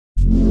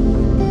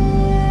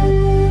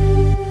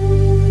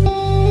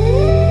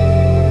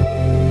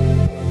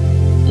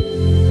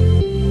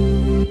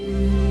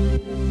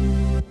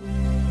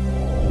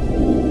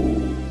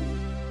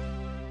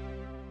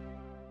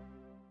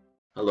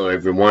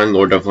everyone,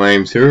 Lord of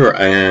Flames here,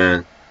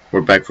 and we're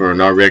back for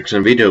another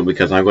reaction video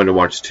because I'm going to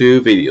watch two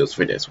videos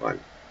for this one.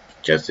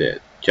 That's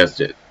it.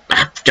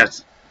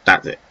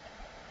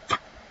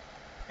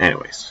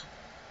 Anyways.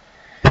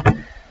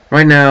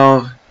 Right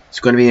now, it's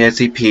going to be an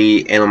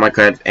SCP and a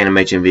Minecraft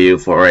animation video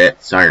for it,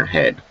 Siren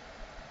Head.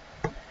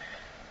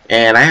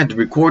 And I had to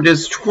record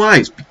this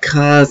twice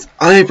because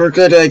I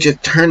forgot to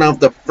just turn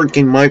off the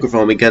freaking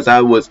microphone because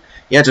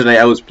yesterday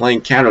I was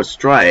playing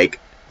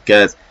Counter-Strike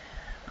because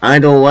I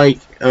don't like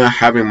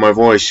having my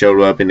voice show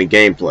up in the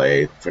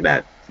gameplay for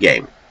that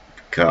game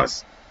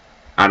because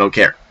I don't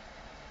care.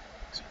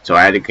 So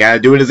I gotta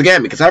do it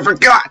again because I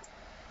forgot.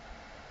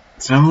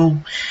 So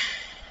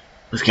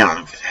let's get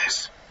on with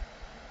this.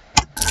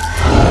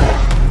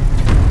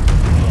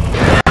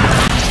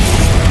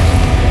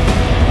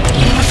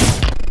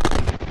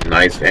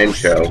 Nice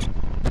intro.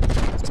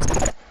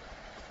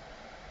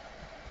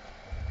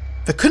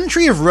 The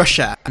country of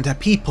Russia and her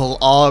people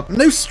are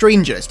no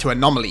strangers to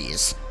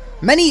anomalies.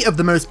 Many of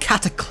the most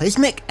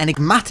cataclysmic,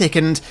 enigmatic,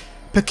 and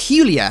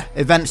peculiar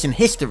events in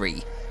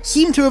history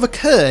seem to have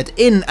occurred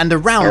in and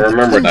around the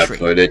country. That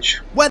footage.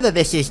 Whether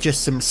this is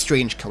just some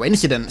strange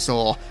coincidence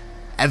or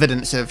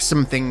evidence of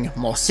something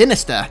more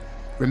sinister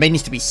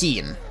remains to be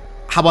seen.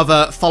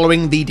 However,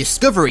 following the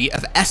discovery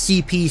of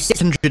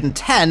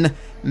SCP-610,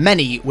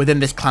 many within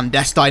this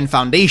clandestine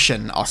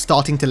foundation are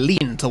starting to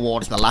lean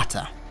towards the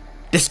latter.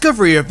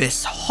 Discovery of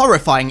this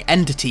horrifying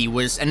entity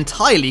was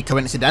entirely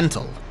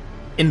coincidental.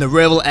 In the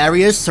rural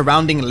areas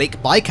surrounding Lake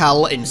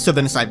Baikal in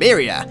southern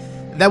Siberia,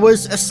 there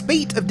was a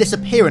spate of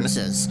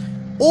disappearances,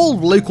 all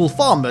local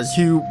farmers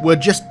who were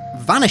just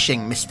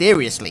vanishing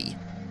mysteriously.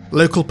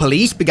 Local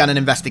police began an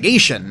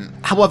investigation,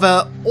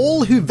 however,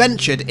 all who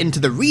ventured into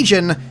the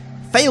region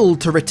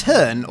failed to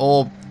return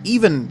or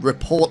even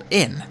report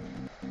in.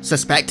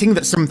 Suspecting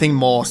that something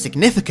more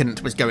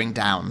significant was going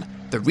down,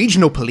 the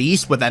regional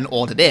police were then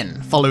ordered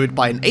in, followed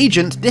by an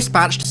agent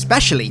dispatched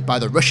specially by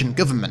the Russian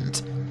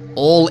government.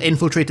 All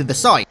infiltrated the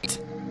site,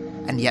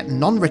 and yet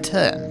none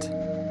returned.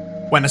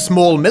 When a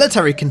small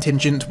military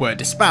contingent were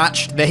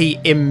dispatched, they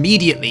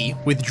immediately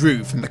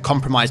withdrew from the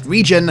compromised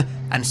region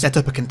and set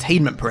up a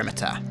containment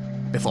perimeter,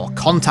 before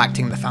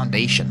contacting the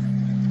Foundation.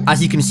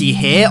 As you can see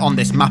here on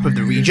this map of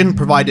the region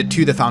provided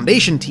to the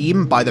Foundation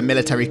team by the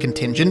military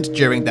contingent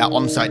during their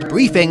on-site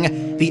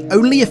briefing, the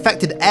only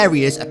affected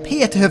areas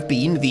appear to have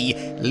been the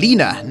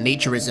Lena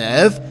Nature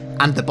Reserve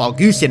and the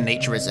Bargusin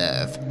Nature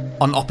Reserve,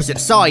 on opposite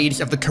sides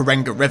of the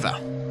Karenga River.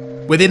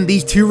 Within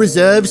these two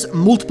reserves,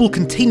 multiple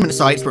containment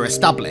sites were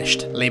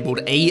established, labelled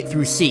A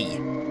through C,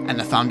 and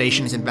the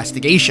Foundation's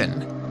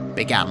investigation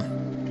began.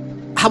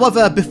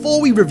 However,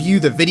 before we review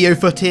the video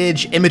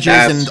footage, images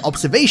and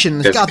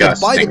observations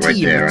gathered by the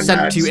team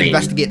sent to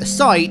investigate the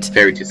site,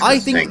 I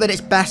think that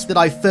it's best that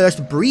I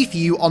first brief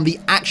you on the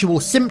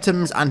actual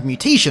symptoms and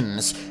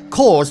mutations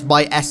caused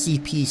by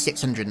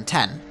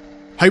SCP-610.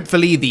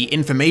 Hopefully, the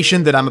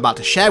information that I'm about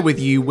to share with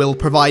you will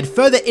provide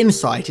further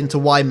insight into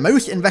why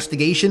most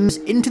investigations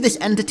into this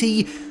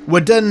entity were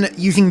done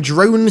using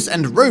drones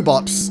and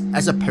robots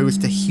as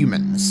opposed to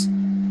humans.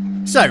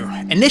 So,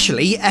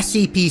 initially,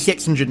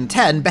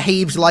 SCP-610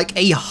 behaves like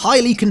a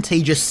highly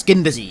contagious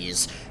skin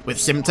disease, with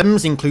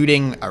symptoms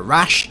including a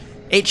rash,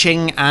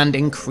 itching, and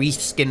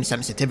increased skin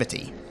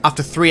sensitivity.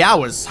 After 3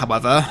 hours,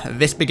 however,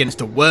 this begins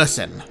to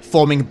worsen,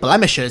 forming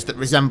blemishes that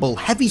resemble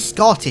heavy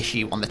scar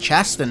tissue on the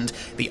chest and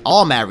the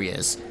arm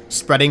areas,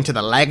 spreading to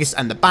the legs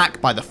and the back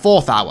by the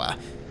 4th hour.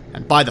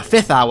 And by the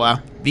 5th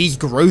hour, these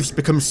growths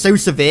become so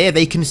severe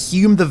they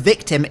consume the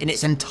victim in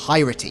its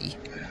entirety.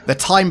 The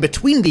time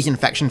between these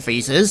infection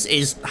phases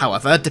is,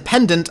 however,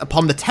 dependent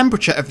upon the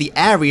temperature of the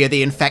area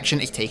the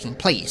infection is taking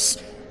place.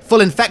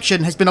 Full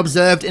infection has been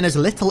observed in as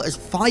little as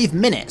 5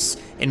 minutes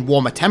in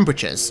warmer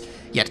temperatures,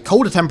 yet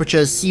colder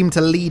temperatures seem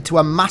to lead to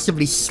a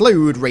massively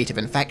slowed rate of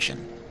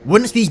infection.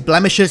 Once these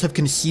blemishes have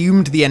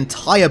consumed the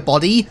entire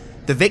body,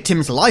 the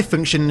victim's life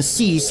functions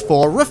cease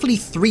for roughly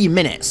 3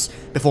 minutes,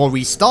 before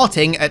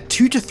restarting at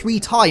 2 to 3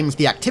 times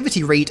the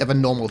activity rate of a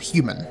normal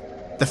human.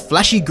 The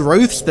fleshy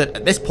growths that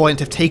at this point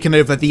have taken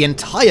over the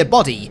entire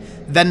body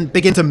then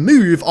begin to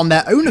move on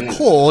their own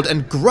accord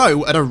and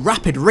grow at a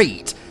rapid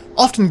rate,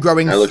 often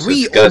growing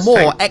 3 or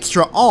more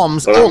extra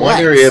arms or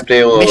legs,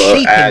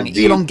 misshapen,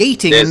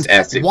 elongating and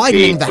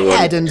widening the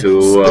head and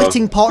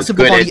splitting parts of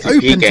the body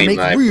open to make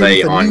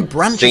room for new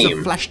branches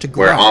of flesh to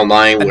grow.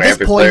 At this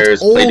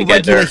point, all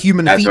regular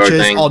human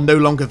features are no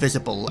longer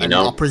visible and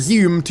are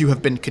presumed to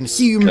have been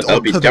consumed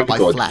or covered by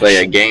flesh.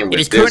 It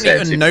is currently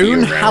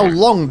unknown how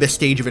long this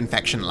stage of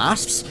infection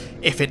lasts,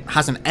 if it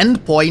has an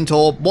endpoint,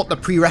 or what the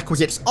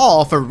prerequisites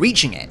are for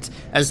reaching it,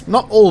 as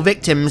not all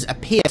victims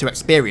appear to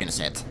experience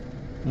it.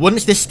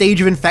 Once this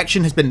stage of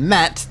infection has been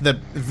met, the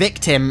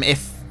victim,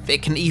 if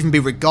it can even be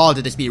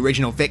regarded as the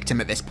original victim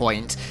at this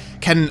point,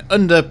 can,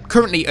 under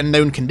currently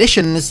unknown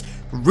conditions,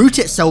 root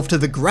itself to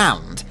the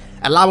ground,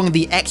 allowing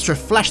the extra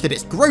flesh that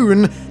it's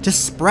grown to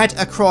spread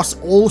across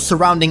all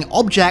surrounding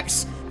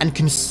objects and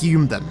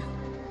consume them.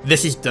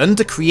 This is done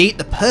to create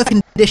the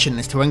perfect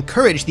conditions to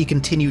encourage the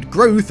continued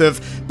growth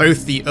of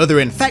both the other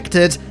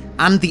infected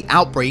and the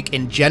outbreak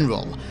in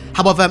general.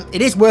 However,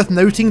 it is worth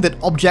noting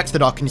that objects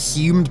that are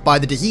consumed by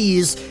the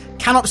disease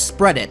cannot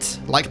spread it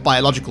like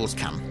biologicals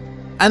can.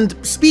 And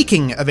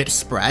speaking of its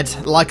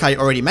spread, like I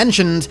already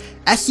mentioned,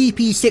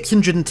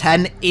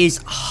 SCP-610 is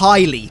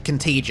highly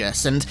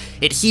contagious, and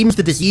it seems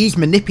the disease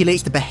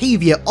manipulates the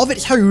behaviour of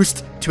its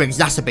host to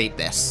exacerbate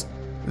this.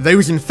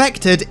 Those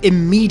infected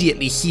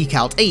immediately seek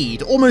out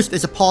aid, almost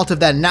as a part of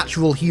their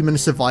natural human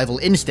survival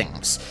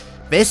instincts.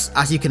 This,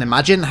 as you can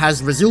imagine,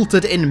 has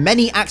resulted in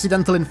many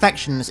accidental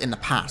infections in the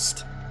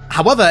past.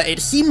 However, it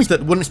seems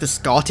that once the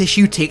scar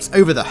tissue takes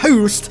over the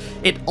host,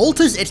 it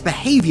alters its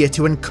behaviour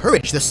to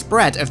encourage the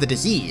spread of the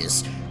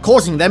disease,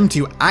 causing them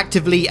to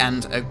actively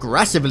and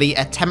aggressively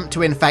attempt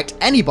to infect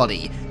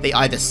anybody they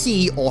either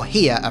see or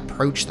hear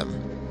approach them.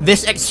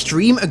 This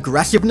extreme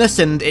aggressiveness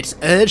and its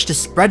urge to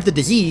spread the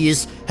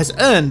disease has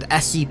earned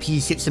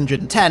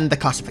SCP-610 the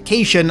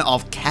classification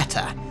of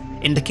Keta,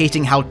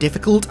 indicating how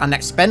difficult and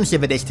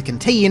expensive it is to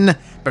contain,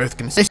 both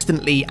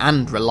consistently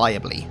and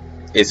reliably.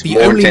 It's the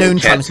more only than known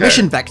Keta.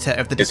 transmission vector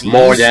of the disease, It's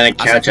more than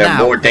a as of Keta,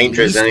 now, more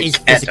dangerous than a is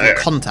physical Keta.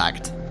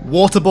 contact.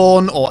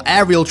 Waterborne or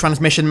aerial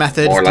transmission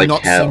methods More do like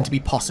not hell. seem to be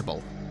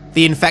possible.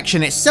 The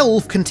infection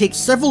itself can take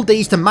several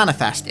days to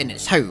manifest in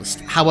its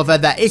host, however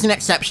there is an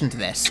exception to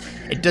this.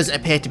 It does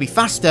appear to be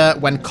faster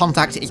when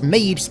contact is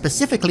made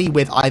specifically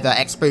with either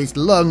exposed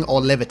lung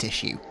or liver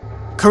tissue.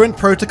 Current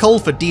protocol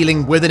for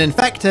dealing with an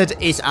infected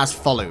is as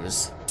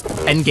follows.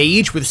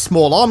 Engage with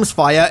small arms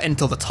fire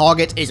until the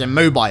target is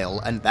immobile,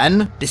 and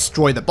then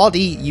destroy the body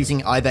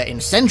using either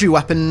incendiary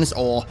weapons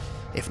or,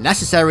 if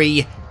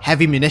necessary,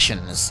 heavy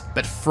munitions,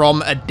 but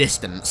from a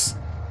distance.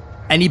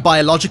 Any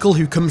biological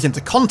who comes into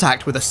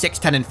contact with a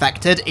 610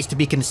 infected is to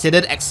be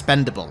considered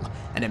expendable,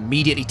 and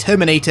immediately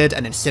terminated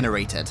and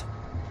incinerated.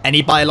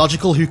 Any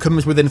biological who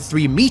comes within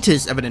 3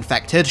 meters of an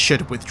infected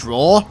should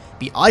withdraw,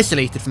 be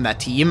isolated from their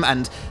team,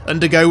 and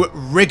undergo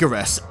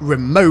rigorous,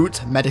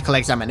 remote medical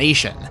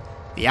examination,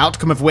 the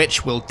outcome of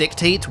which will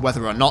dictate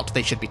whether or not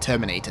they should be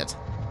terminated.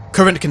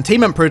 Current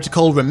containment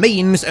protocol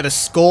remains at a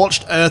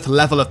scorched earth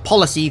level of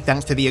policy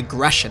thanks to the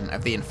aggression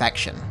of the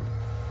infection.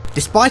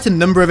 Despite a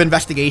number of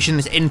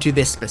investigations into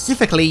this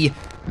specifically,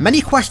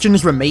 many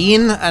questions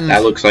remain, and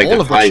That looks like all a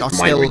of which are hive mind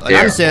still right there,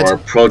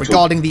 unanswered or a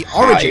regarding the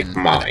origin of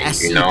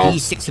mind, you know?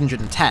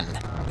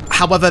 SCP-610.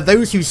 However,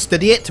 those who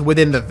study it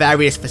within the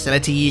various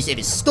facilities it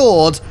is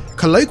stored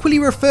colloquially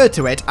refer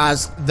to it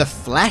as the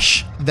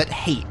flesh that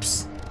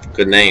hates.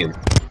 Good name.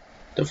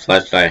 The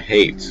flesh that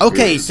hates.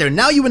 Okay, so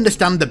now you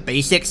understand the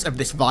basics of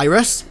this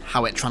virus,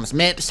 how it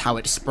transmits, how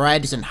it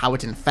spreads, and how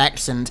it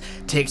infects and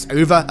takes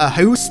over a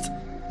host.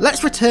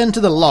 Let's return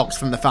to the logs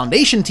from the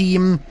Foundation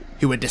team,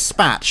 who were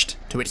dispatched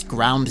to its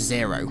ground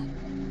zero.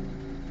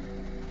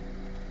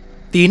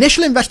 The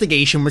initial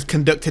investigation was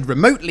conducted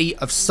remotely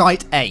of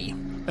Site A,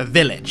 a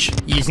village,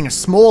 using a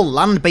small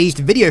land-based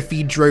video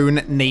feed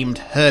drone named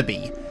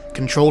Herbie,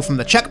 controlled from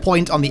the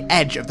checkpoint on the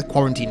edge of the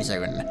quarantine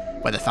zone,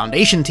 where the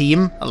Foundation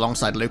team,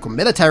 alongside local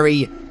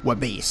military, were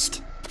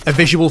based. A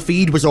visual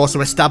feed was also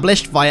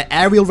established via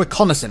aerial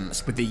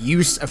reconnaissance with the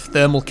use of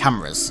thermal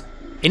cameras.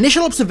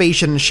 Initial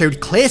observations showed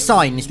clear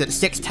signs that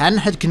 610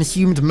 had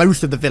consumed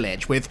most of the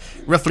village, with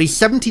roughly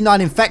 79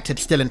 infected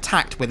still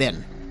intact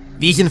within.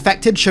 These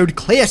infected showed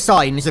clear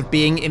signs of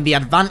being in the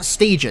advanced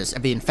stages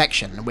of the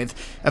infection, with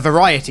a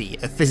variety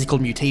of physical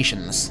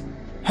mutations.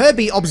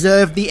 Herbie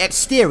observed the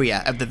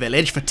exterior of the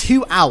village for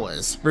 2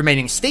 hours,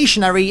 remaining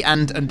stationary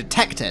and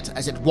undetected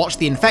as it watched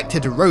the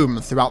infected roam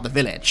throughout the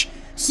village,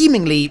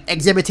 seemingly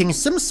exhibiting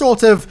some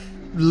sort of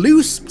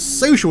loose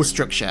social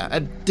structure, a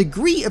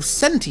degree of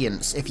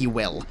sentience, if you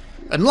will,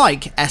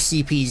 unlike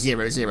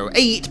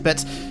SCP-008,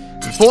 but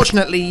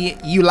unfortunately,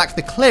 you lack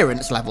the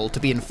clearance level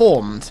to be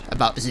informed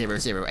about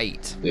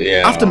 008.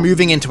 Yeah. After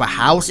moving into a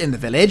house in the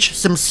village,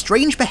 some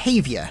strange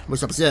behaviour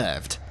was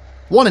observed.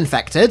 One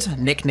infected,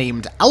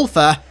 nicknamed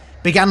Alpha,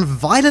 began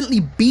violently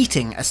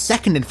beating a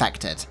second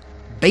infected,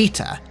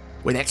 Beta,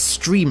 with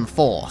extreme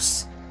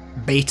force.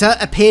 Beta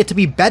appeared to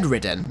be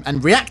bedridden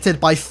and reacted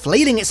by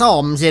flailing its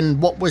arms in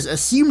what was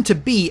assumed to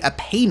be a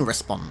pain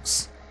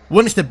response.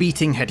 Once the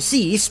beating had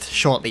ceased,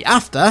 shortly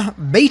after,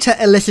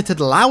 Beta elicited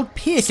loud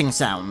piercing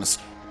sounds,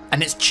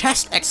 and its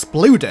chest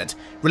exploded,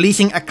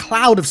 releasing a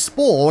cloud of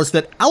spores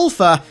that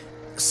Alpha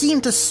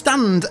seemed to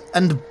stand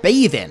and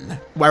bathe in,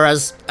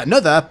 whereas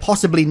another,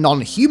 possibly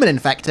non-human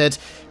infected,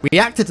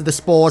 reacted to the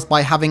spores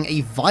by having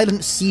a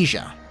violent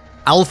seizure.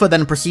 Alpha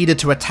then proceeded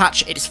to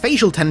attach its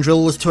facial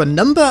tendrils to a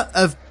number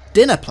of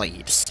dinner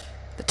plates.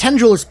 The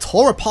tendrils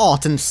tore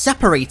apart and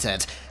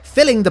separated,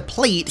 filling the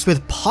plates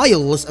with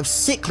piles of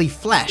sickly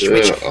flesh,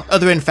 which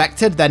other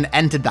infected then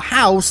entered the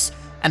house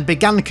and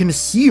began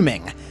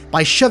consuming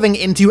by shoving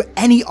into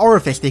any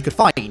orifice they could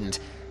find.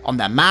 On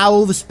their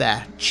mouths,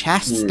 their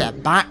chests, their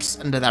backs,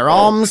 under their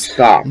arms,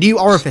 new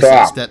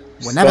orifices that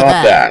were never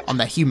there on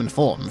their human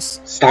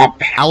forms.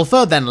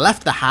 Alpha then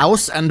left the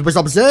house and was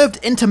observed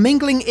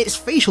intermingling its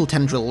facial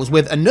tendrils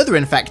with another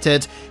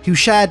infected who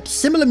shared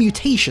similar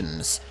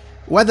mutations.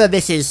 Whether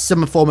this is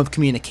some form of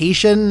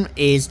communication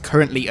is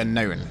currently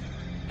unknown.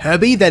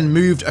 Herbie then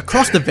moved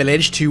across the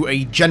village to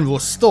a general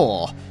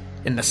store,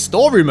 in the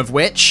storeroom of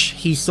which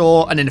he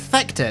saw an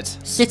infected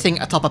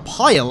sitting atop a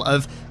pile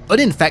of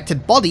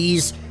uninfected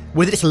bodies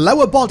with its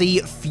lower body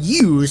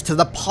fused to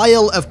the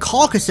pile of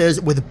carcasses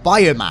with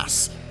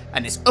biomass,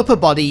 and its upper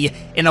body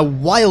in a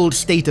wild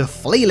state of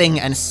flailing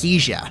and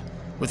seizure,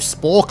 with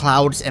spore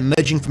clouds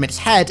emerging from its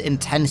head in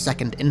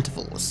 10-second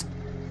intervals.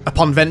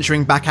 Upon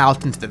venturing back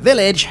out into the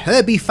village,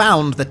 Herbie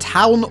found the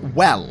town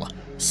well,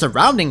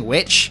 surrounding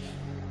which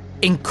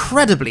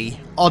incredibly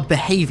odd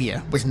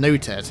behaviour was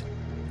noted.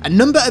 A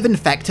number of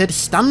infected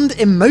stand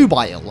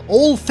immobile,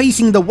 all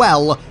facing the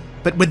well,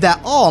 but with their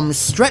arms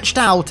stretched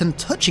out and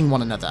touching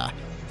one another,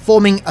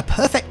 forming a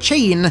perfect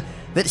chain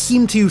that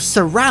seemed to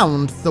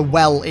surround the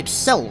well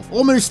itself,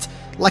 almost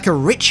like a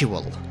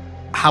ritual.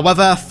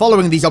 However,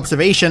 following these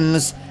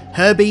observations,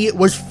 Herbie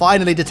was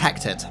finally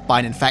detected by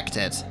an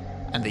infected,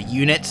 and the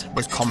unit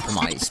was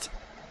compromised.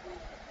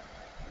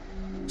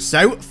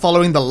 So,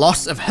 following the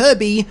loss of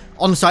Herbie,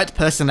 on-site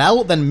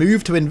personnel then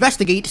moved to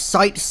investigate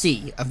Site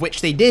C, of which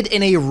they did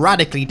in a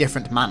radically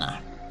different manner.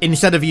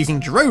 Instead of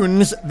using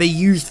drones, they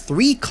used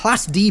 3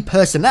 Class D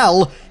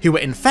personnel who were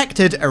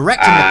infected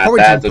erecting the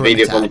quarantine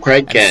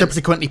perimeter and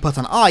subsequently put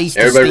on ice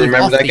to stave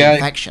off the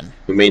infection.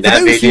 For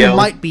those who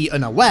might be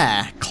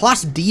unaware,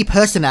 Class D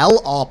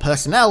personnel are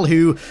personnel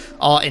who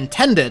are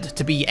intended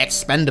to be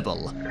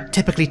expendable,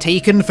 typically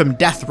taken from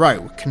death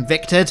row,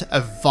 convicted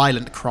of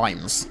violent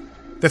crimes.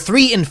 The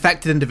 3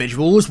 infected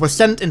individuals were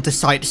sent into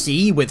Site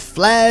C with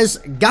flares,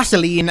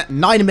 gasoline,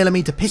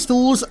 9mm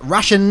pistols,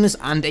 rations,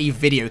 and a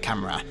video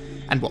camera,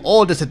 and were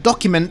ordered to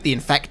document the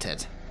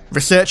infected.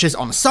 Researchers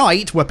on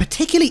site were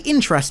particularly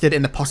interested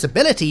in the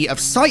possibility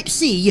of Site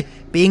C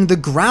being the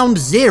ground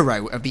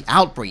zero of the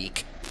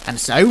outbreak, and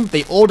so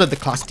they ordered the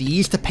Class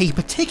Ds to pay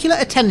particular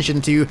attention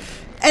to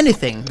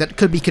anything that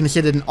could be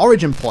considered an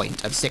origin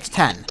point of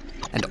 610,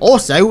 and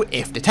also,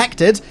 if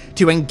detected,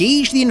 to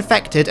engage the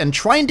infected and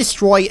try and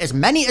destroy as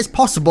many as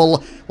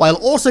possible, while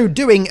also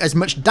doing as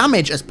much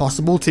damage as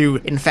possible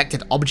to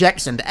infected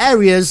objects and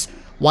areas,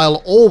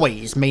 while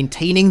always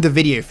maintaining the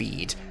video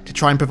feed to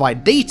try and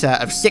provide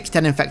data of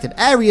 610 infected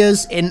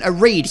areas in a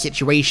raid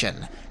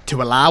situation,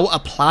 to allow a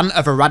plan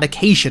of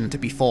eradication to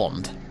be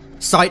formed.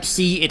 Site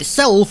C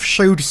itself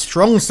showed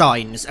strong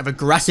signs of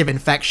aggressive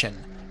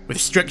infection, with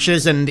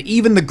structures and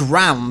even the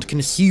ground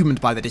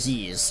consumed by the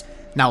disease,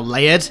 now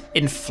layered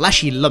in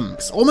fleshy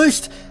lumps,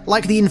 almost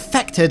like the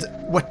infected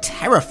were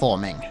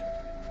terraforming.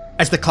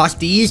 As the Class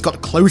Ds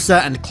got closer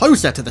and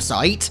closer to the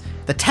site,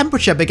 the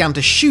temperature began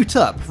to shoot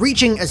up,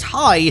 reaching as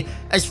high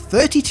as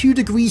 32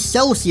 degrees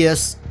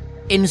Celsius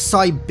in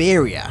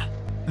Siberia.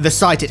 The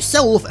site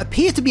itself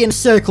appeared to be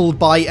encircled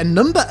by a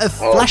number of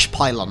flesh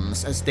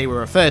pylons, as they were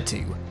referred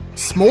to.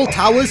 Small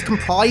towers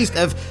comprised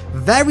of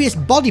various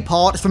body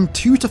parts from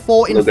 2 to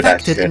 4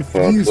 infected and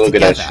fused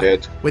together,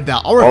 with their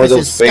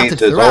orifices scattered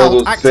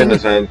throughout, acting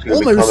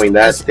almost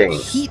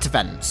as heat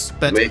vents,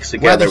 but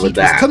where the heat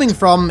was coming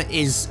from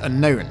is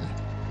unknown.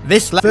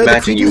 This led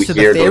further credence to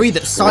the theory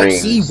that Site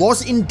C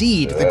was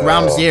indeed the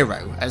ground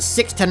zero, as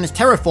 610's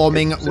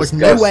terraforming was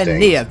nowhere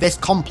near this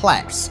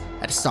complex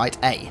at Site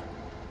A.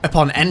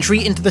 Upon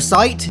entry into the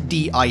site,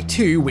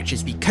 DI2, which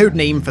is the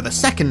codename for the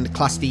second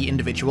Class D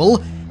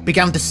individual,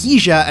 began to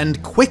seizure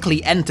and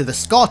quickly enter the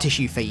scar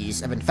tissue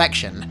phase of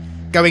infection,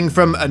 going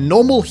from a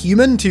normal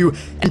human to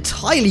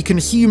entirely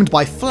consumed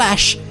by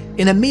flesh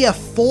in a mere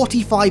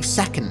 45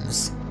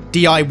 seconds.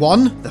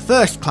 DI1, the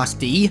first Class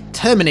D,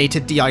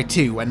 terminated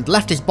DI2 and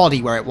left his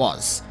body where it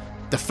was.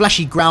 The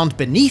fleshy ground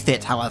beneath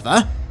it,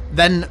 however,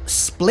 then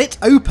split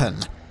open.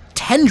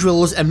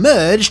 Tendrils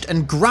emerged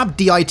and grabbed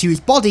DI2's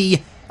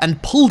body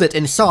and pulled it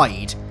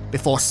inside,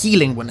 before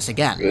sealing once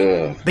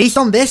again. Based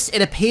on this,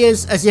 it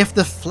appears as if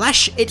the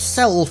flesh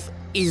itself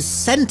is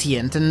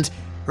sentient and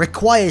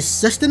requires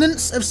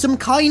sustenance of some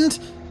kind.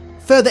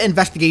 Further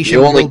investigation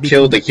will be You only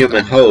killed the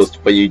human host,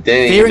 but you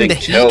didn't fearing even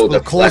the kill heat the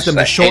will cause them to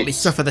flesh shortly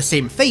suffer the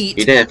same fate,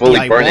 You didn't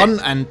fully burn DI1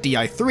 it. and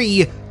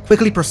DI3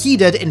 quickly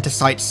proceeded into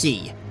Site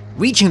C,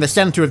 reaching the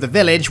center of the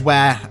village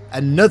where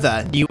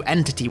another new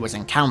entity was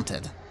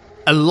encountered.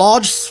 A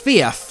large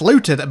sphere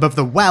floated above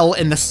the well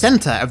in the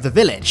center of the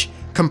village,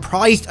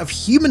 comprised of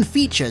human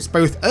features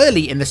both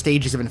early in the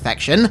stages of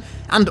infection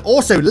and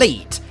also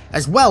late,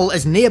 as well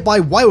as nearby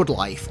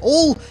wildlife,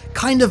 all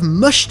kind of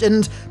mushed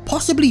and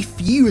possibly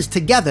fused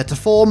together to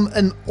form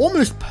an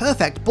almost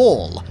perfect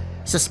ball,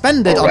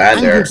 suspended on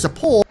angled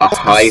support of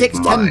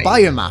 610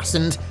 biomass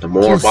and the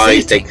more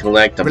bodies they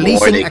collect, the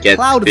more they get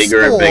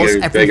bigger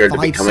and bigger to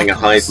becoming a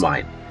hive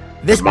mind.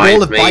 This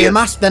ball of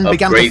biomass then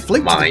began to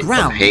float to the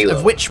ground,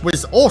 of which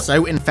was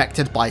also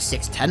infected by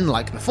 610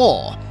 like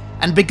before,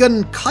 and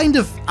begun kind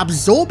of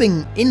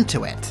absorbing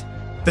into it.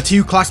 The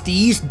 2 Class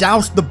Ds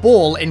doused the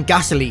ball in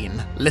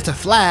gasoline, lit a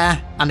flare,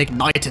 and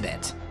ignited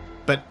it.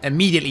 But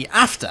immediately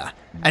after,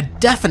 a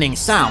deafening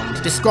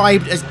sound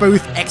described as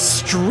both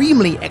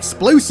extremely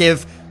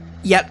explosive,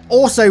 yet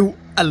also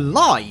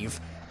alive,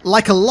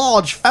 like a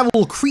large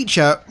feral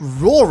creature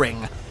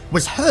roaring,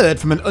 was heard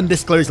from an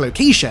undisclosed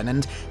location,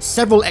 and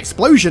several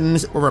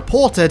explosions were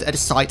reported at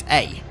Site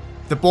A.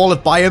 The ball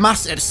of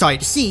biomass at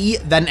Site C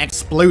then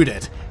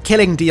exploded,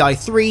 killing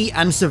DI-3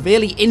 and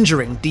severely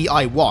injuring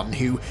DI-1,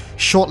 who,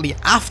 shortly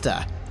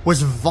after,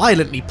 was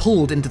violently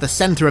pulled into the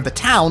centre of the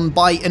town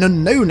by an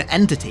unknown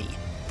entity.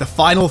 The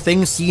final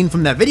thing seen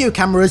from their video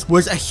cameras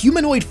was a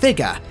humanoid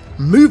figure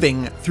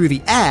moving through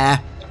the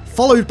air,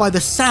 followed by the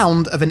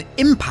sound of an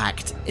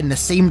impact in the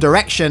same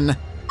direction,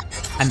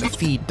 and the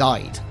feed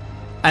died.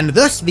 And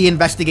thus the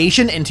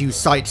investigation into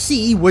Site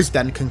C was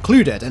then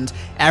concluded, and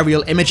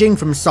aerial imaging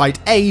from Site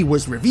A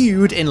was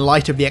reviewed in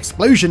light of the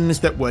explosions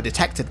that were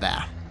detected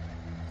there.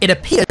 It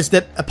appears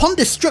that upon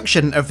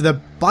destruction of the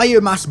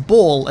biomass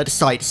ball at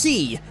Site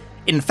C,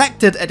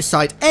 infected at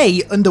Site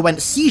A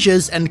underwent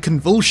seizures and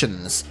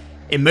convulsions.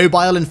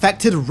 Immobile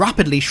infected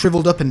rapidly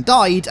shriveled up and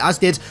died, as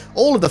did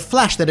all of the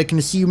flesh that had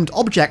consumed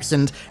objects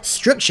and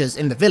structures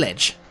in the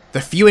village. The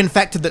few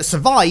infected that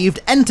survived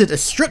entered a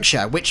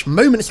structure which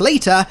moments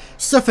later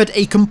suffered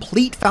a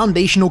complete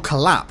foundational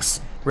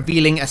collapse,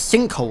 revealing a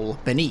sinkhole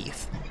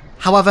beneath.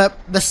 However,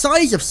 the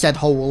size of said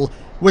hole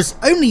was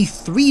only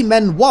 3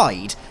 men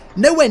wide,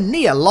 nowhere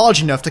near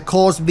large enough to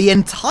cause the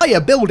entire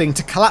building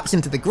to collapse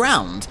into the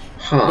ground,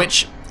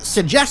 which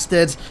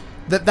suggested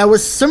that there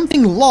was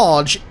something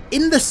large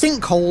in the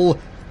sinkhole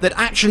that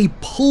actually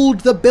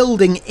pulled the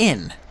building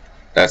in.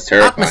 That's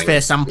terrifying.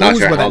 Atmosphere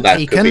samples were then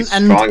taken,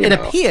 and it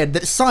appeared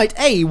that Site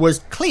A was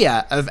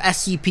clear of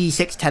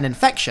SCP-610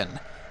 infection.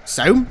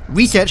 So,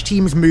 research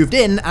teams moved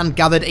in and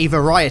gathered a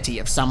variety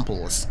of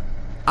samples.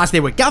 As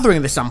they were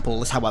gathering the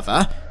samples,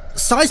 however,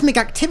 seismic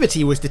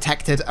activity was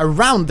detected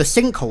around the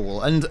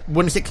sinkhole, and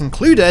once it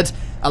concluded,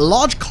 a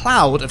large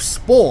cloud of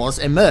spores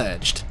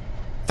emerged.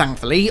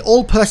 Thankfully,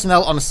 all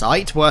personnel on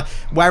site were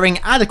wearing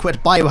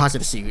adequate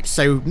biohazard suits,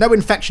 so no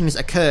infections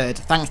occurred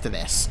thanks to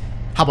this.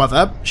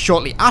 However,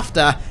 shortly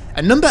after,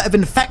 a number of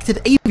infected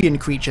avian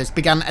creatures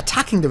began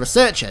attacking the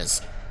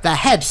researchers, their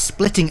heads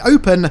splitting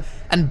open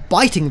and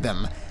biting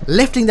them,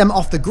 lifting them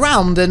off the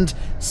ground and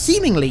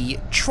seemingly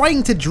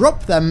trying to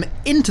drop them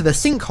into the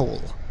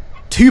sinkhole.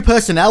 2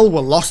 personnel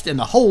were lost in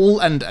the hole,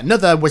 and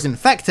another was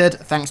infected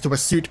thanks to a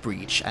suit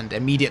breach and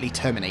immediately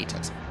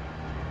terminated.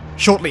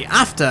 Shortly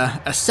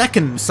after, a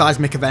second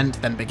seismic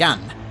event then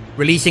began,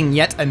 releasing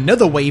yet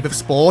another wave of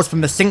spores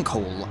from the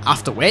sinkhole,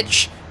 after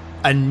which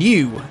a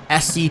new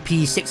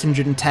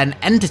SCP-610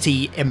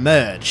 entity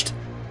emerged.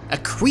 A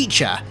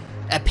creature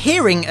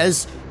appearing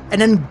as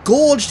an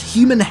engorged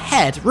human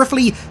head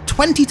roughly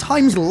 20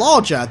 times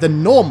larger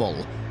than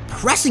normal,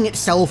 pressing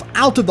itself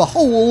out of the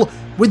hole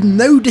with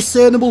no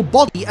discernible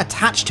body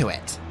attached to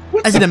it.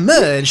 As it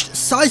emerged,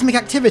 seismic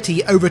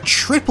activity over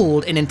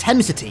tripled in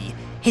intensity,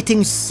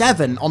 hitting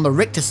 7 on the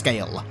Richter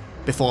scale,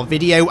 before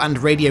video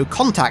and radio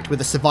contact with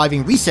the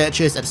surviving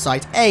researchers at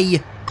Site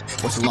A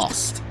was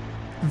lost.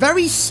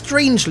 Very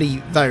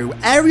strangely, though,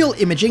 aerial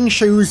imaging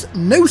shows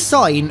no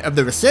sign of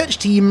the research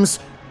teams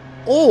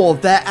or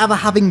their ever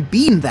having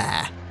been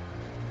there.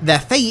 Their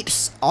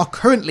fates are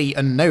currently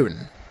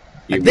unknown.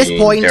 At this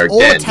point,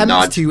 all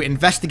attempts to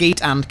investigate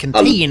and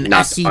contain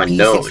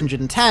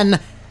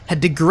SCP-610 had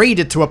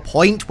degraded to a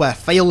point where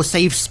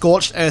fail-safe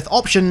scorched earth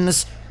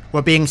options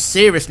were being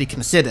seriously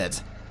considered.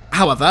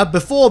 However,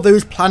 before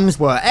those plans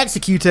were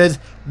executed,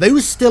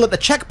 those still at the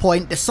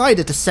checkpoint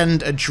decided to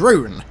send a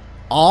drone,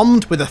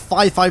 armed with a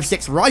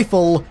 5.56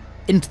 rifle,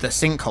 into the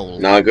sinkhole.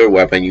 Not a good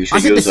weapon, you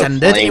should use a flame. As it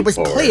descended, it was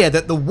clear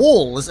that the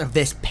walls of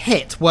this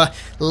pit were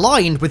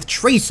lined with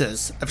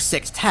traces of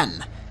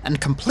 610, and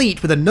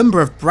complete with a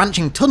number of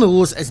branching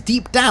tunnels as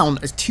deep down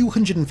as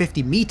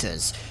 250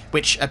 meters,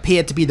 which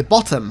appeared to be the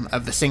bottom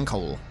of the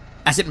sinkhole.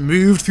 As it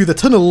moved through the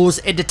tunnels,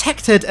 it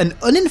detected an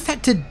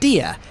uninfected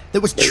deer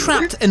that was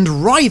trapped and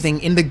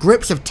writhing in the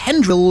grips of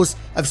tendrils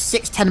of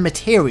 610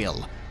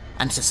 material,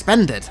 and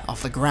suspended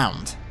off the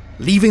ground.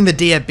 Leaving the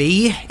deer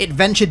be, it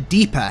ventured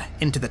deeper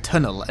into the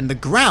tunnel, and the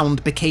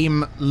ground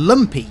became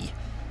lumpy.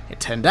 It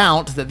turned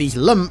out that these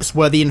lumps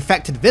were the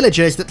infected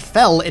villagers that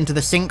fell into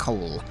the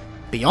sinkhole,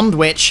 beyond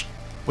which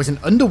was an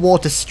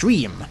underwater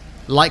stream,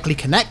 likely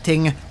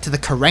connecting to the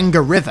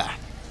Karenga River.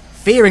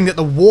 Fearing that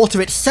the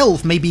water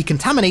itself may be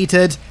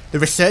contaminated, the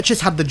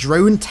researchers had the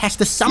drone test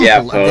a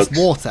sample of this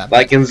water.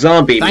 Like in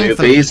zombie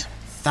movies,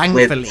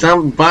 thankfully, with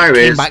some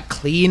virus came back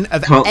clean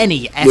of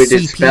any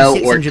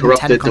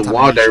SCP-610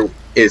 contamination.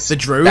 The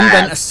drone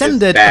then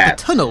ascended up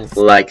the tunnel.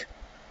 Like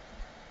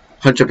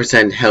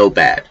 100% hell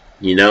bad,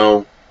 you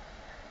know?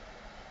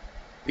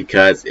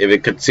 Because if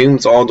it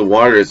consumes all the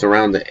waters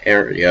around the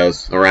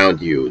areas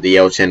around you, the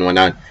ocean and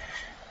whatnot,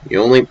 the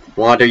only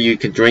water you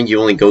can drink, you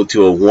only go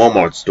to a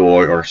Walmart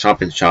store or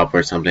shop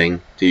or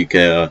something, so you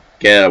can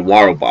get a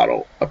water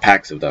bottle, a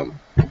packs of them.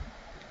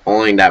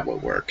 Only that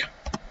would work.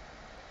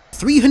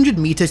 300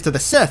 meters to the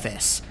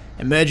surface,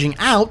 emerging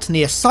out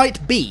near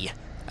Site B,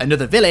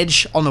 another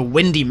village on a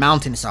windy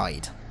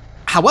mountainside.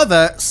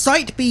 However,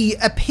 Site B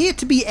appeared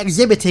to be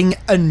exhibiting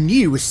a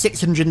new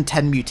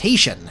 610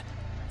 mutation.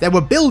 There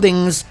were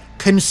buildings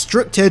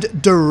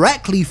constructed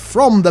directly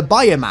from the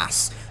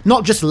biomass,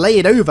 not just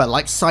layered over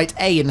like Site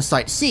A and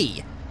Site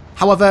C.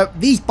 However,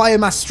 these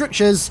biomass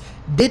structures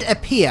did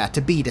appear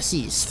to be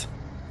deceased.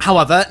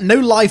 However, no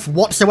life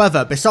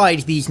whatsoever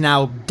besides these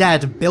now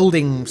dead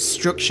building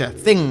structure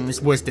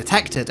things was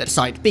detected at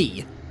Site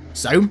B,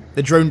 so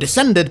the drone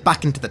descended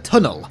back into the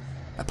tunnel,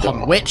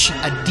 upon which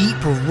a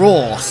deep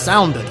roar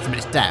sounded from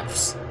its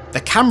depths. The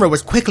camera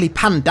was quickly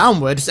panned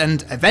downwards,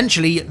 and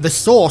eventually the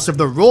source of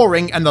the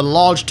roaring and the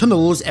large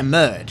tunnels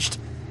emerged.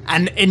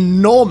 An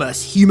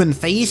enormous human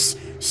face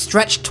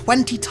stretched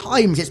 20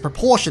 times its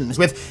proportions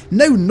with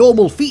no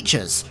normal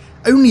features,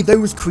 only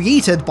those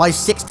created by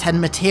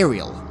 610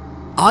 material.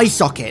 Eye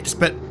sockets,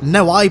 but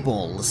no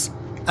eyeballs.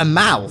 A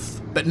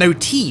mouth, but no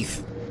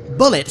teeth.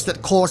 Bullets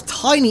that caused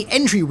tiny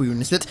entry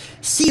wounds that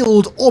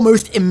sealed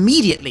almost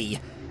immediately,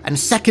 and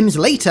seconds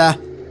later,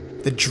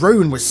 the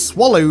drone was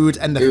swallowed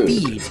and the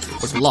feed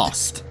was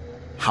lost.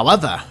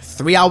 However,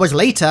 3 hours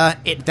later,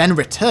 it then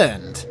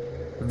returned.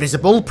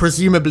 Visible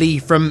presumably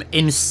from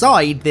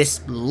inside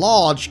this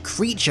large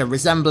creature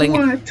resembling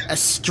a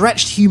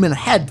stretched human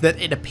head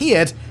that it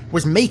appeared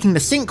was making the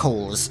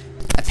sinkholes,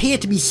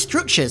 appeared to be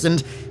structures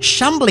and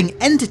shambling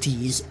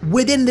entities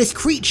within this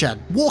creature,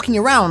 walking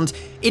around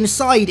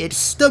inside its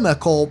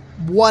stomach or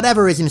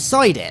whatever is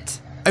inside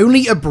it.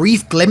 Only a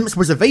brief glimpse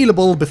was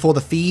available before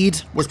the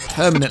feed was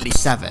permanently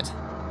severed.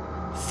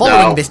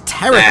 Following this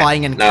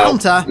terrifying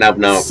encounter,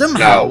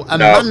 somehow a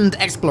manned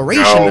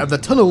exploration of the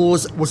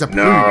tunnels was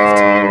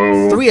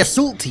approved. 3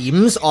 assault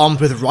teams armed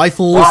with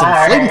rifles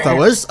and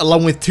flamethrowers,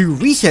 along with 2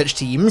 research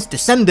teams,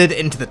 descended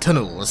into the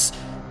tunnels.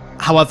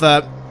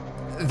 However,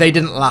 they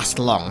didn't last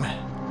long.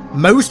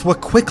 Most were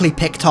quickly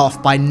picked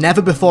off by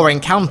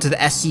never-before-encountered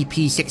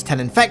SCP-610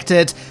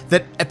 infected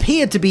that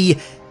appeared to be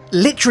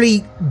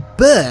literally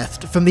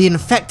birthed from the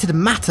infected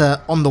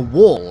matter on the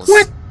walls.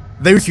 What?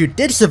 Those who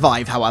did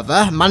survive,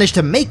 however, managed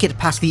to make it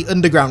past the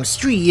underground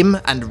stream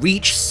and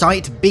reach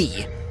Site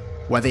B,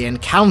 where they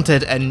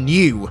encountered a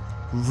new,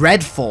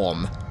 red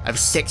form of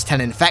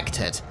 610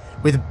 infected,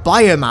 with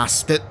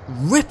biomass that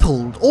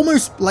rippled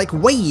almost like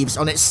waves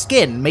on its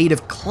skin made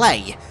of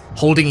clay,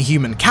 holding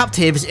human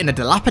captives in a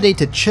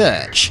dilapidated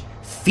church,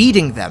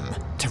 feeding them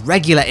to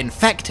regular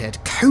infected,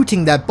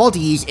 coating their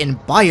bodies in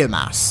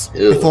biomass,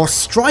 before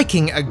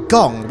striking a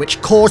gong which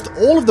caused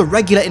all of the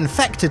regular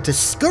infected to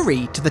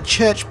scurry to the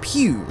church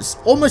pews,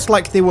 almost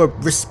like they were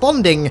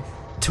responding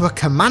to a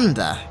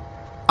commander.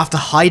 After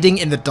hiding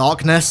in the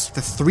darkness,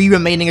 the 3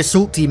 remaining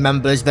assault team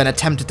members then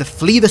attempted to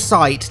flee the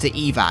site to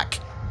evac,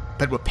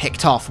 but were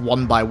picked off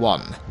one by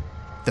one.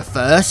 The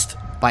first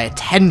by a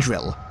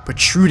tendril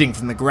protruding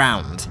from the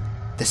ground,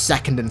 the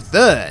second and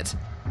third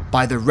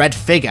by the red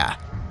figure,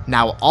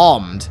 now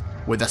armed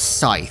with a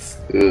scythe.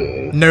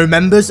 No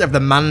members of the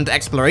manned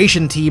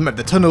exploration team of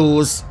the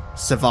tunnels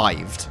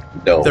survived.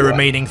 The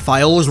remaining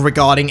files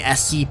regarding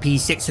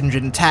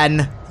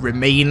SCP-610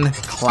 remain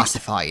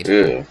classified.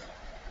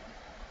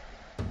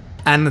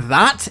 And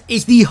that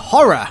is the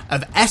horror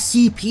of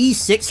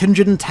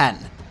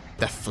SCP-610.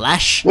 The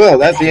flesh. Well,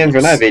 that's the end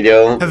for that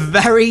video. A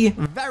very,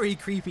 very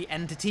creepy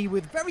entity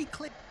with very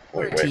clear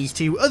similarities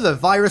to other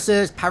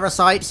viruses,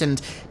 parasites,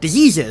 and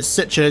diseases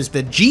such as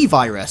the G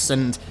virus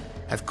and,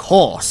 of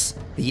course,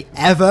 the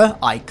ever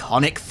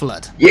iconic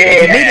flood. Yeah!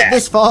 If you made it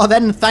this far,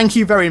 then thank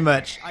you very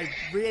much. I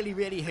really,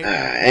 really hope.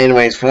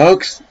 Anyways,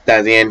 folks,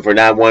 that's the end for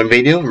that one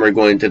video. We're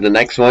going to the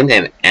next one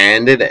and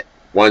end it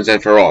once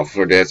and for all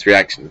for this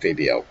reaction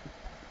video.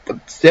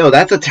 But still,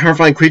 that's a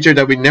terrifying creature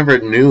that we never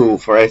knew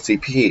for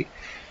SCP.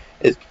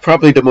 It's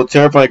probably the most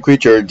terrifying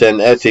creature than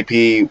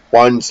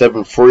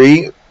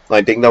SCP-173.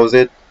 I think that was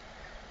it.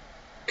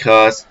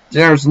 Because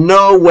there's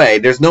no way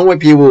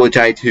people would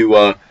try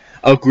to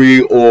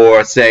agree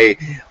or say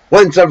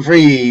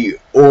 173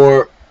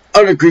 or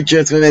other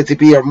creatures from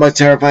SCP are much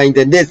terrifying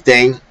than this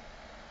thing.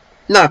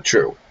 Not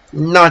true.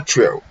 Not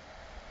true.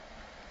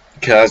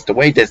 Because the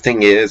way this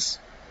thing is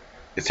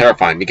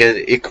terrifying. Because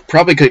it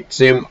probably could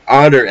consume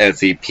other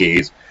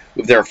SCPs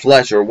with their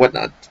flesh or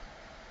whatnot.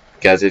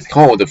 Because it's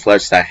called the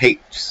flesh that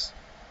hates.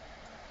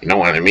 You know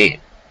what I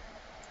mean?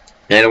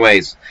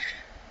 Anyways,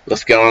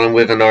 let's get on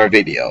with another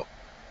video,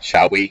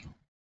 shall we?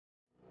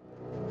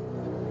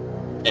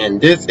 And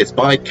this is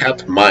by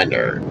Capped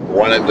Miner,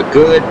 one of the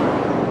good,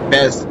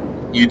 best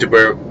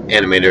YouTuber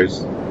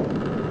animators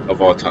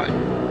of all time.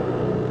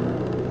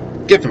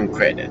 Give him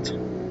credit.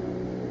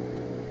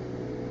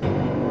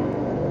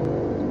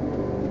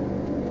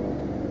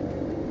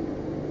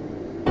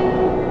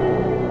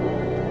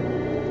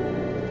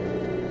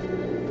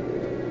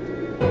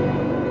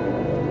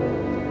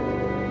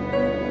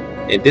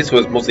 And this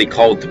was mostly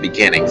called the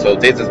beginning, so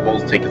this is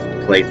mostly taking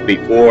place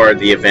before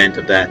the event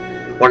of that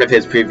one of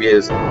his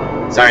previous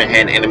Siren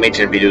Head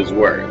animation videos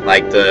were,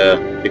 like the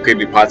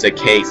creepypasta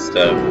case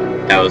stuff.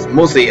 That was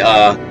mostly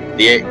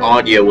the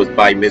audio was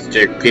by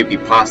Mr.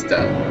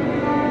 Creepypasta.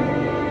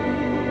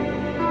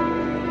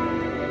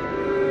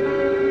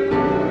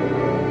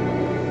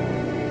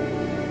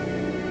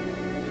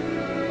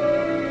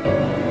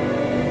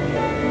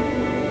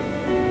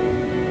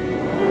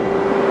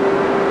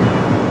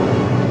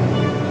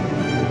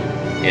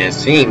 And it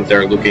seems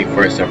they're looking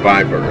for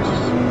survivors.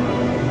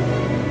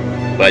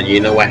 But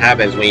you know what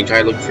happens when you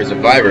try to look for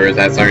survivors?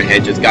 That Siren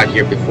Head just got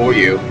here before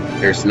you.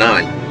 There's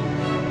none.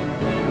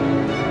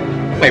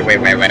 Wait.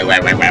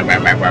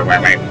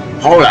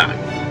 Hold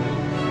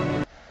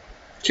on.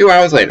 2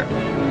 hours later.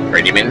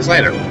 30 minutes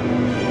later.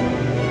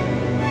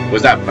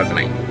 Was that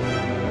puzzling?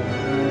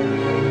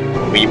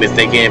 Were you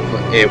mistaken if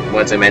it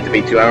wasn't meant to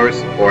be 2 hours?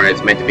 Or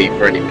it's meant to be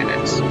 30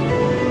 minutes?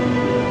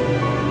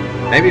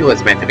 Maybe it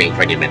was meant to be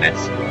 30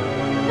 minutes.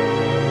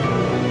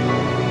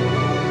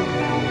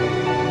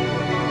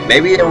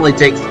 Maybe it only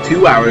takes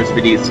 2 hours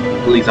for these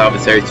police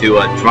officers to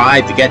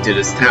drive to get to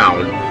this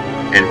town,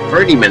 and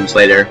 30 minutes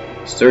later,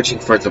 searching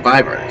for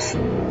survivors.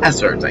 That's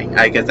sort of thing.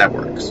 I guess that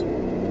works.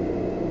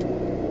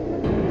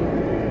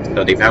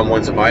 So they found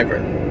one survivor.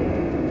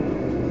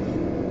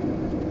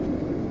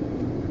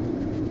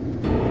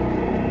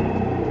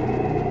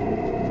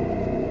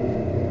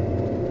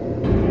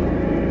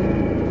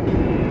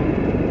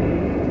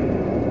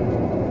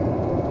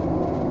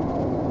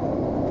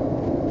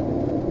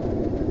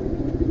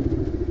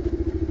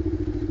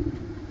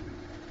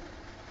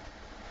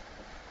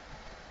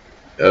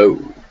 Oh.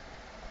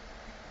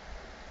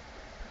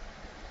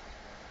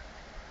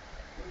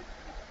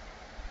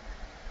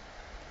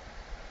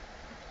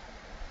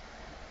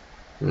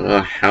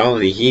 How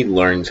he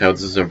learns how to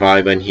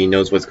survive and he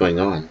knows what's going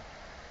on.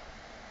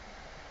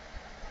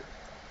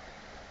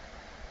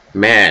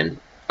 Man,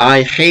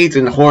 I hate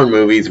in horror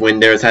movies when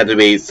there's had to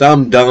be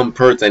some dumb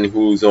person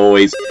who's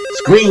always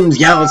screams,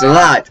 yells a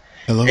lot,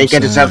 Hello, and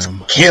get themselves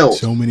killed.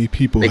 So many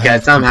people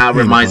because somehow it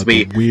reminds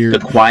me the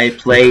Quiet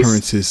Place.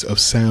 Occurrences of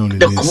sound in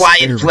the this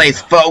Quiet area.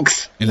 Place,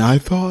 folks. And I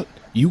thought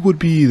you would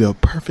be the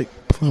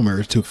perfect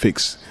plumber to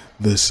fix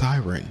the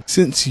siren,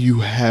 since you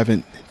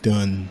haven't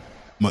done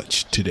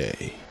much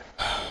today.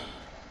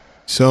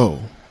 So,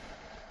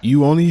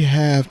 you only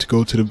have to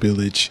go to the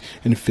village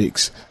and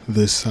fix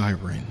the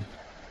siren.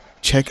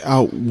 Check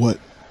out what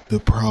the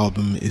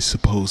problem is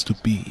supposed to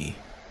be.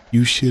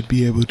 You should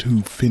be able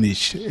to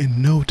finish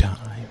in no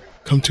time.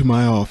 Come to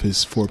my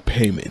office for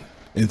payment,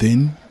 and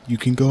then you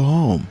can go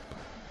home.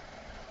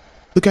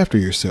 Look after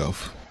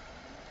yourself.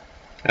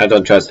 I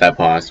don't trust that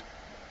boss.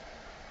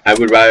 I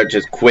would rather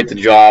just quit the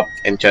job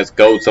and just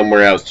go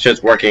somewhere else,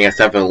 just working at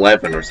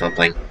 7-Eleven or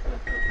something.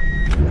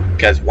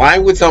 Because why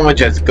would someone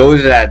just go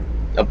to that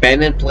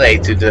abandoned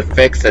place to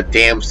fix a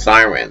damn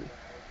siren?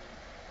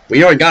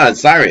 We already got a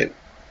siren.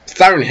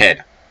 Siren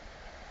Head.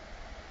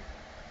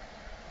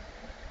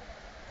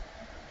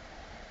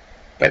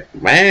 But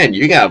man,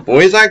 you got a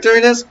voice actor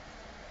in this?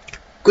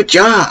 Good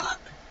job.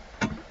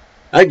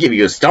 I'll give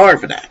you a star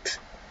for that.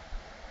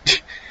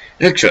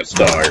 Extra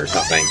star or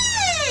something.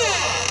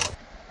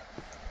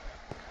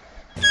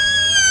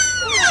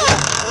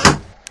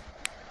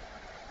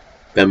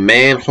 The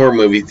man horror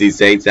movies these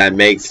days that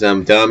make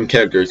some dumb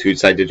characters who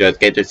decide to just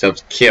get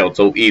themselves killed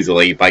so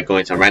easily by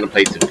going to a random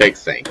place to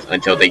fix things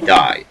until they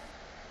die.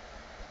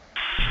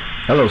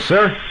 Hello,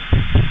 sir.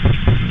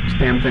 Is this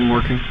damn thing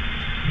working?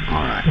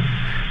 Alright.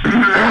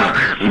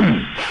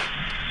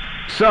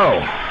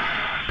 So,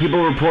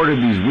 people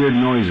reported these weird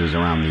noises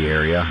around the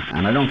area,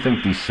 and I don't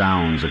think these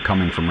sounds are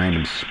coming from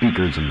random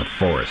speakers in the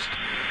forest.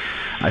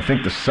 I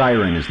think the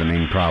siren is the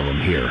main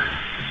problem here.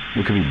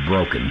 It could be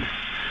broken.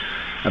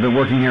 I've been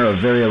working here a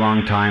very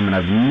long time, and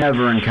I've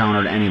never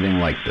encountered anything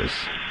like this.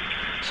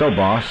 So,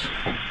 boss,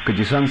 could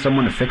you send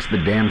someone to fix the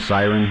damn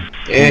siren?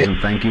 Please and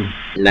thank you.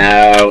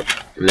 No.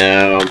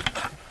 Not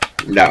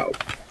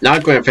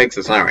going to fix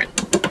the siren.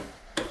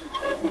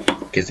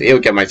 Because it'll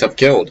get myself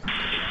killed.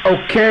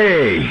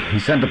 Okay, he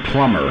sent a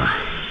plumber,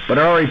 but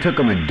it already took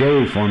him a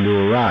day for him to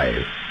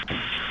arrive.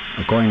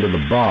 According to the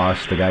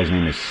boss, the guy's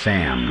name is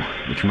Sam,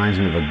 which reminds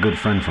me of a good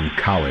friend from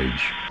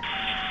college.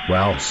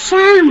 Well,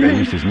 Siren. At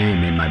least his name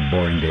made my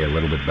boring day a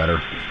little bit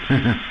better.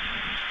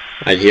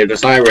 I hear the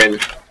siren.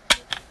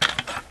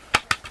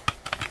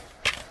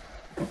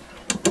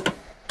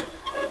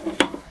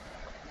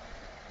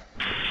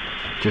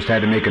 Just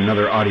had to make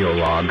another audio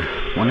log.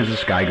 When is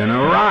this guy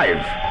gonna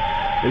arrive?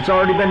 It's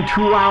already been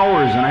 2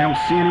 hours and I don't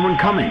see anyone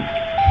coming.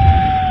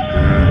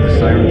 The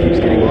siren keeps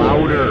getting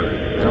louder.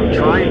 And I'm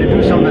trying to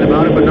do something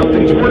about it, but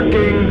nothing's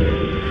working.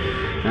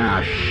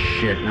 Ah,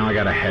 shit, now I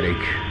got a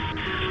headache.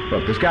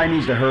 Look, this guy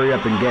needs to hurry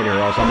up and get here, or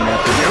else I'm gonna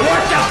have to get...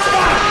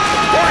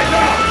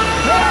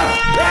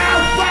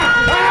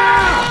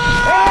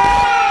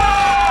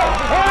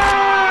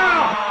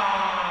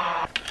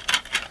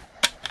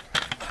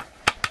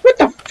 What the fuck? What the... What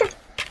the fuck?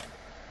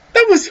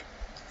 That was...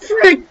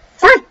 Freak!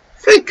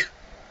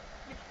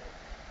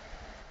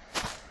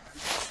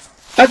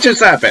 That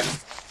just happened.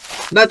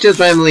 That just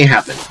randomly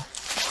happened.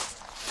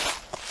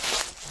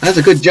 That's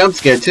a good jump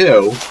scare,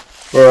 too.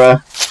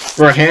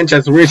 For a hand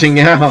just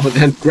reaching out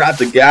and grab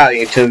the guy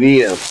and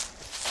intervene him.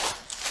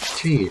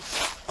 Jeez.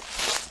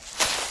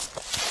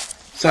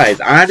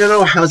 Besides, I don't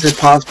know how is it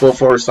possible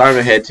for a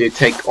Siren Head to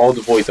take all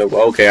the voice over.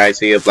 Okay, I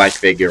see a black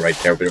figure right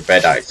there with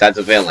red eyes. That's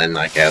a villain,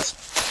 I guess.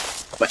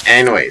 But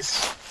anyways.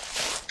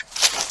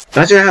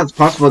 Not sure how it's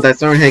possible that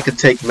Siren Head could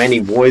take many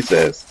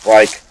voices.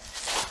 Like,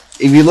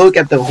 if you look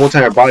at the whole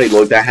entire body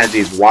look that has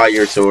these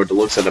wires or the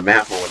looks of the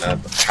map or whatnot,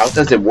 how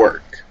does it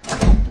work?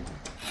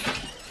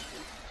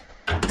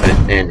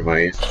 But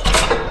anyways.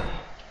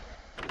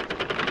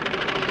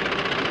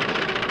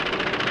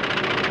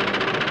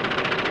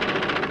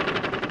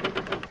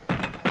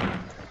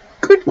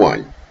 Good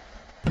one.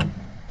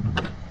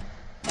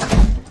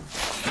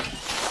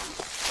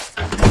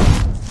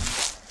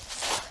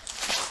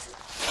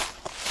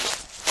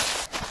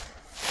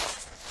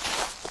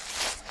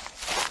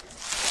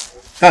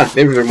 Huh,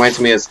 maybe it reminds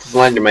me of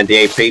Slenderman the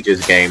 8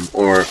 Pages game,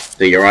 or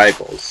The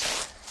Arrivals,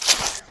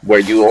 where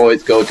you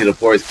always go to the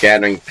forest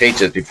gathering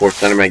pages before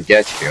Slenderman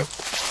gets you.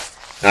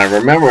 Now I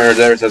remember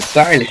there's a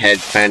Siren Head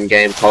fan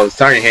game called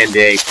Siren Head the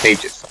 8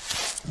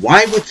 Pages.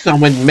 Why would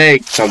someone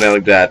make something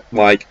like that?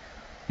 Like,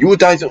 you will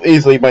die so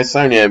easily by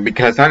Siren Head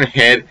because Siren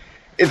Head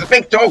is a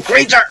big tall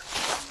creature!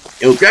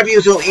 It will grab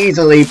you so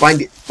easily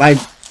by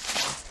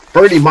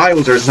 30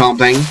 miles or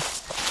something,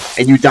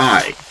 and you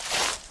die.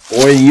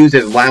 Or you use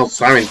its loud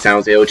siren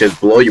sounds, it will just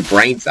blow your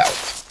brains out.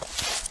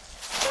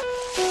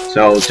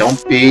 So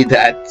don't be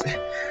that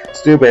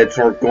stupid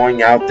for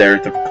going out there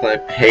to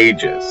click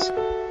pages.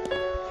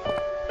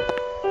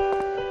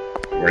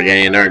 We're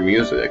getting another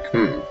music.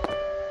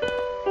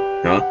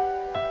 Huh?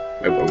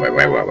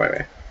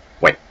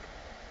 Wait.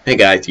 Hey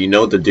guys, you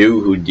know the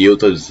dude who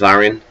deals with the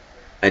siren?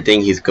 I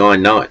think he's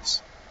gone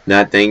nuts.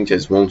 That thing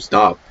just won't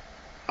stop.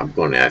 I'm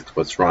going to ask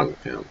what's wrong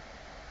with him.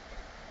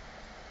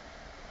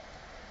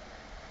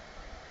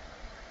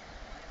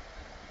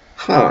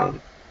 Huh.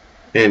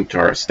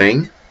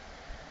 Interesting.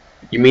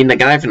 You mean the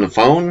guy from the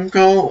phone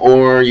call?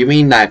 Or you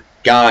mean that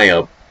guy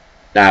up,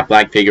 that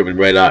black figure with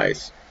red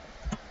eyes?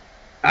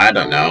 I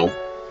don't know.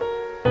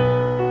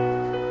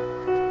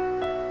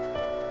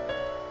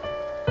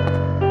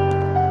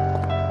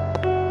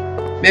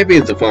 Maybe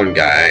it's the phone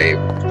guy,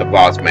 the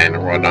boss man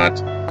or whatnot.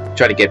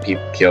 Try to get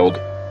people killed.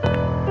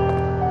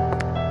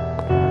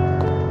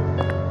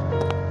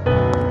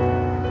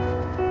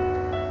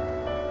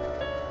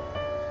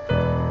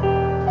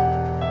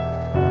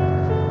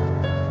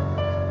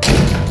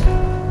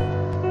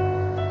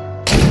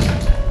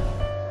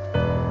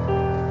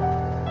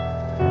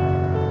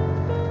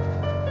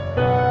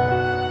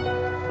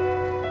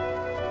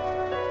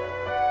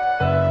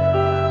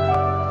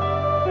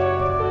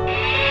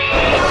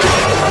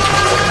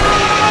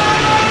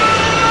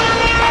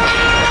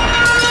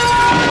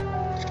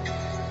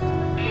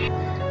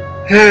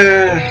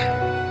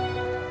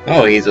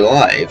 Oh, he's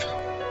alive.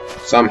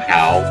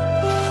 Somehow.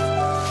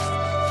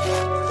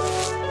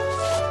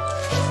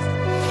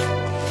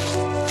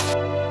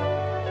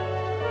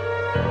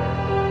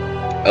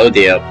 Oh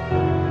dear.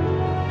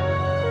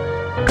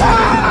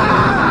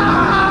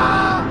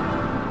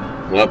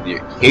 Well,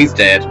 he's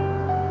dead.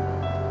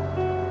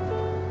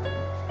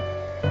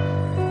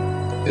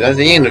 Is that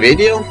the end of the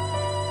video?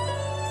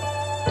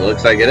 It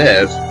looks like it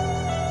is.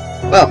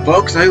 Well,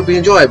 folks, I hope you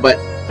enjoyed, but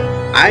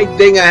I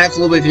think I have a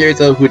little bit of theories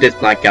of who this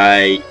black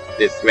guy,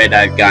 this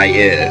red-eyed guy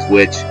is,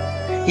 which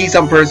he's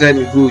some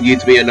person who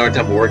used to be a North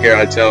Temple worker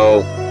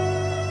until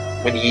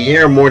when you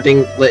hear more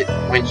things,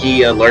 when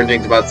he learned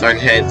things about Siren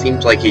Head, it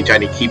seems like he tried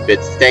to keep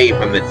it safe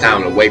from the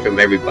town, away from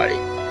everybody.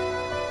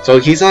 So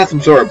he's not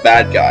some sort of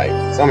bad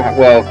guy. Somehow,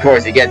 well, of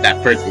course, you get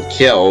that person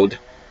killed,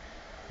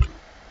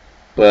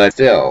 but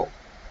still.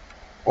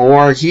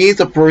 Or he's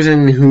a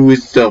person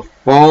who's the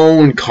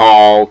phone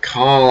call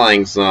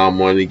calling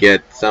someone to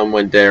get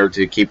someone there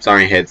to keep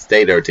Siren Head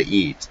stay there to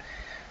eat.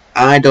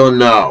 I don't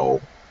know.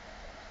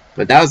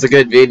 But that was a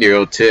good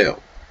video too.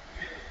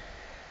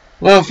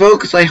 Well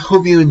folks, I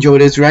hope you enjoyed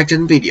this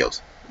reaction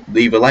videos.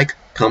 Leave a like,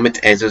 comment,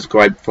 and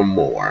subscribe for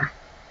more.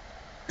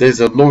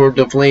 This is Lord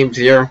of the Flames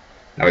here.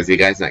 I will see you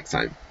guys next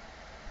time.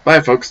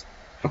 Bye folks.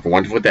 Have a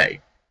wonderful day.